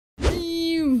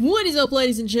What is up,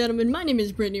 ladies and gentlemen? My name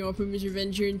is Brittany or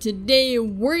PumasRevenge, and today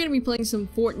we're going to be playing some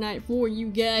Fortnite for you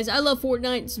guys. I love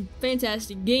Fortnite. It's a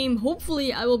fantastic game.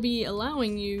 Hopefully, I will be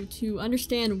allowing you to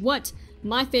understand what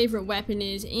my favorite weapon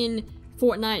is in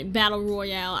Fortnite Battle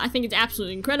Royale. I think it's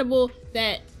absolutely incredible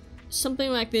that something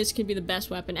like this could be the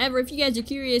best weapon ever. If you guys are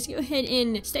curious, go ahead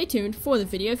and stay tuned for the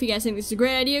video. If you guys think this is a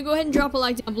great idea, go ahead and drop a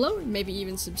like down below, and maybe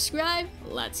even subscribe.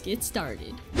 Let's get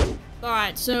started.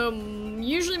 Alright, so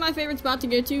usually my favorite spot to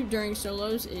go to during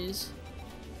solos is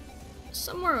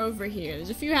somewhere over here.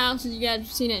 There's a few houses, you guys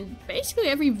have seen it in basically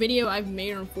every video I've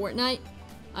made on Fortnite.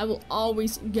 I will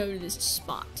always go to this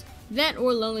spot. That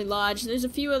or Lonely Lodge. There's a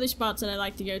few other spots that I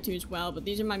like to go to as well, but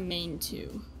these are my main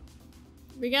two.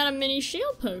 We got a mini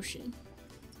shield potion.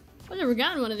 I've never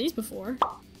gotten one of these before.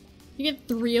 You get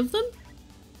 3 of them?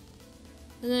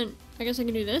 And then, I guess I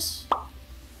can do this.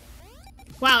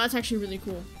 Wow, that's actually really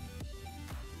cool.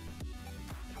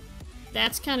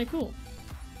 That's kind of cool.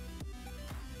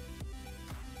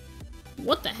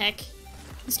 What the heck?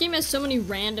 This game has so many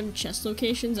random chest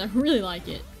locations. I really like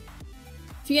it.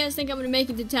 If you guys think I'm going to make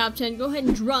it to top 10, go ahead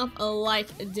and drop a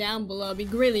like down below. It'd be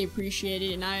greatly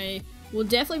appreciated. And I will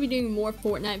definitely be doing more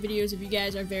Fortnite videos if you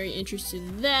guys are very interested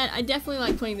in that. I definitely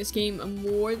like playing this game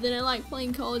more than I like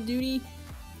playing Call of Duty.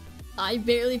 I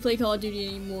barely play Call of Duty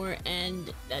anymore,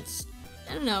 and that's,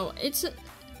 I don't know, it's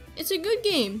a good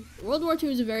game. World War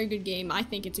II is a very good game. I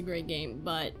think it's a great game,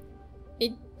 but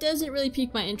it doesn't really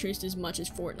pique my interest as much as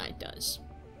Fortnite does.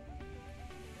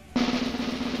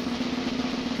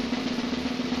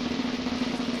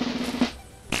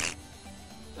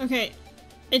 Okay,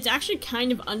 it's actually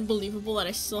kind of unbelievable that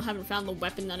I still haven't found the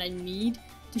weapon that I need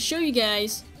to show you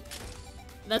guys.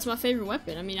 That's my favorite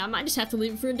weapon. I mean, I might just have to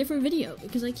leave it for a different video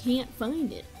because I can't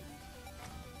find it.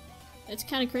 It's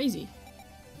kind of crazy.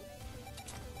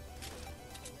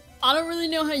 I don't really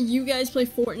know how you guys play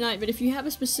Fortnite, but if you have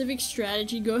a specific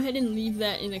strategy, go ahead and leave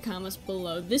that in the comments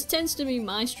below. This tends to be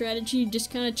my strategy,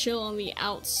 just kind of chill on the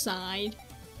outside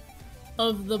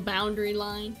of the boundary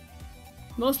line.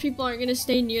 Most people aren't going to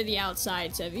stay near the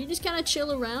outside, so if you just kind of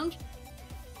chill around,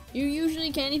 you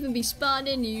usually can't even be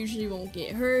spotted, and you usually won't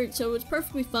get hurt, so it's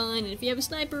perfectly fine. And if you have a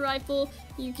sniper rifle,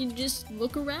 you can just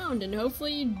look around, and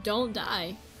hopefully you don't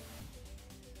die.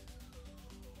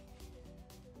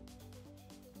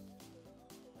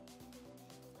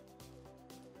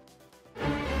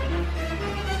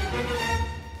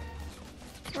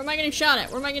 Where am I getting shot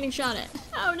at? Where am I getting shot at?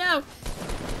 Oh no!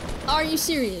 Are you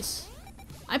serious?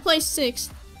 I placed 6th.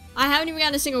 I haven't even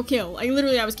gotten a single kill. Like,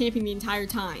 literally, I was camping the entire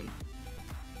time.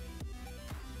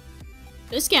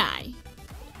 This guy.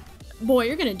 Boy,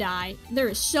 you're gonna die. There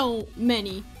are so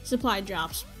many supply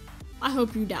drops. I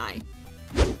hope you die.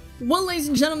 Well, ladies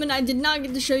and gentlemen, I did not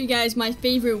get to show you guys my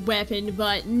favorite weapon,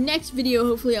 but next video,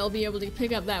 hopefully, I'll be able to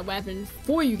pick up that weapon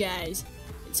for you guys.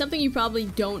 It's something you probably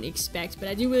don't expect, but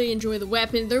I do really enjoy the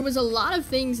weapon. There was a lot of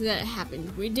things that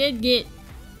happened. We did get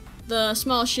the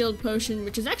small shield potion,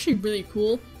 which is actually really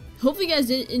cool. Hopefully you guys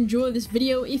did enjoy this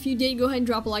video. If you did, go ahead and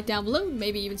drop a like down below,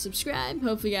 maybe even subscribe.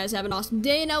 Hopefully you guys have an awesome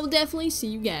day, and I will definitely see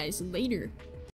you guys later.